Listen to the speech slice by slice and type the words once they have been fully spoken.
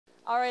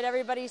All right,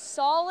 everybody,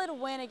 solid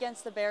win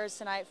against the Bears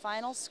tonight.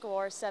 Final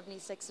score,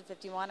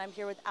 76-51. I'm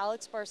here with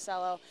Alex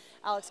Barcello.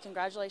 Alex,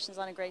 congratulations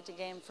on a great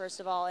game, first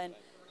of all. And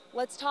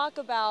let's talk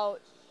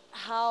about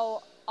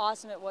how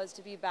awesome it was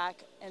to be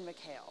back in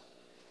McHale.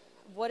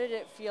 What did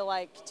it feel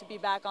like to be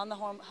back on the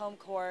home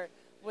court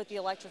with the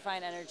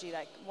electrifying energy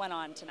that went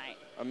on tonight?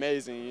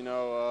 Amazing. You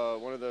know,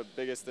 one of the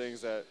biggest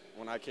things that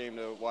when I came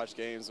to watch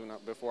games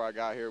before I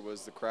got here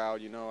was the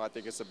crowd. You know, I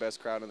think it's the best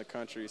crowd in the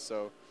country.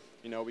 So,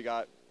 you know, we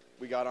got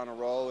on a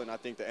roll, and I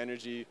think the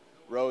energy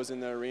rose in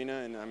the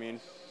arena. And, I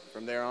mean,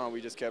 from there on, we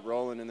just kept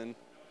rolling, and then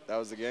that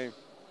was the game.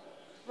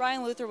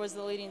 Ryan Luther was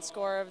the leading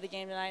scorer of the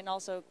game tonight and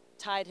also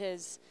tied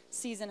his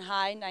season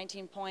high,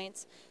 19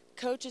 points.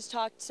 Coach has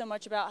talked so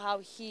much about how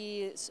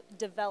he's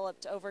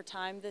developed over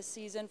time this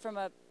season. From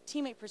a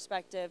teammate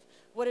perspective,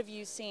 what have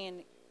you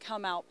seen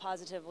come out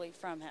positively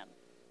from him?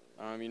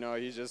 You know,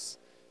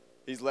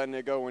 he's letting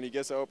it go. When he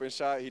gets an open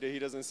shot, he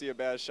doesn't see a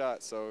bad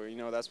shot. So, you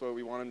know, that's what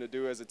we want him to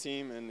do as a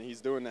team, and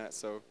he's doing that.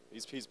 So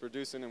he's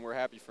producing, and we're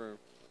happy for him.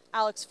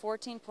 Alex,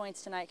 14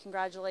 points tonight.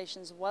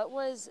 Congratulations. What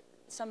was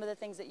some of the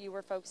things that you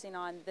were focusing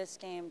on this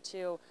game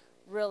to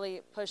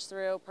really push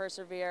through,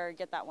 persevere,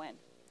 get that win?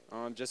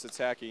 Just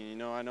attacking. You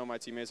know, I know my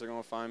teammates are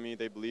going to find me.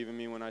 They believe in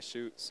me when I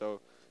shoot.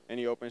 So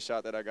any open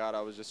shot that I got,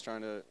 I was just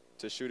trying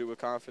to shoot it with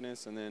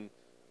confidence. And then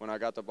when I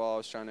got the ball, I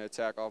was trying to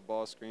attack off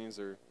ball screens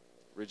or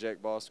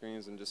reject ball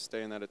screens and just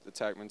stay in that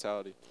attack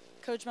mentality.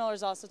 Coach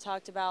Miller's also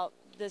talked about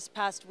this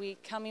past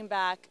week coming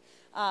back.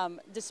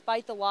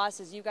 Despite the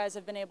losses, you guys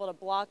have been able to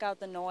block out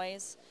the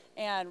noise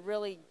and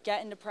really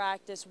get into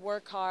practice,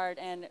 work hard,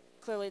 and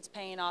clearly it's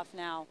paying off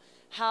now.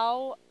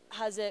 How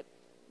has it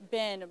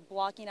been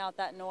blocking out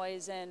that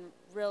noise and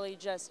really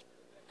just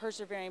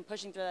persevering,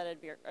 pushing through that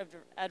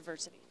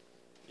adversity?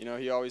 You know,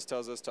 he always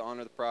tells us to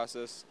honor the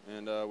process,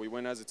 and we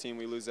win as a team,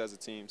 we lose as a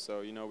team.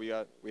 So, you know, we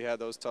had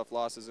those tough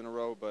losses in a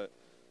row, but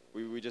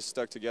we just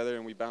stuck together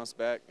and we bounced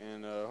back,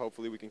 and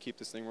hopefully we can keep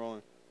this thing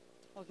rolling.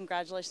 Well,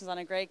 congratulations on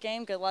a great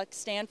game. Good luck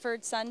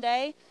Stanford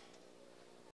Sunday,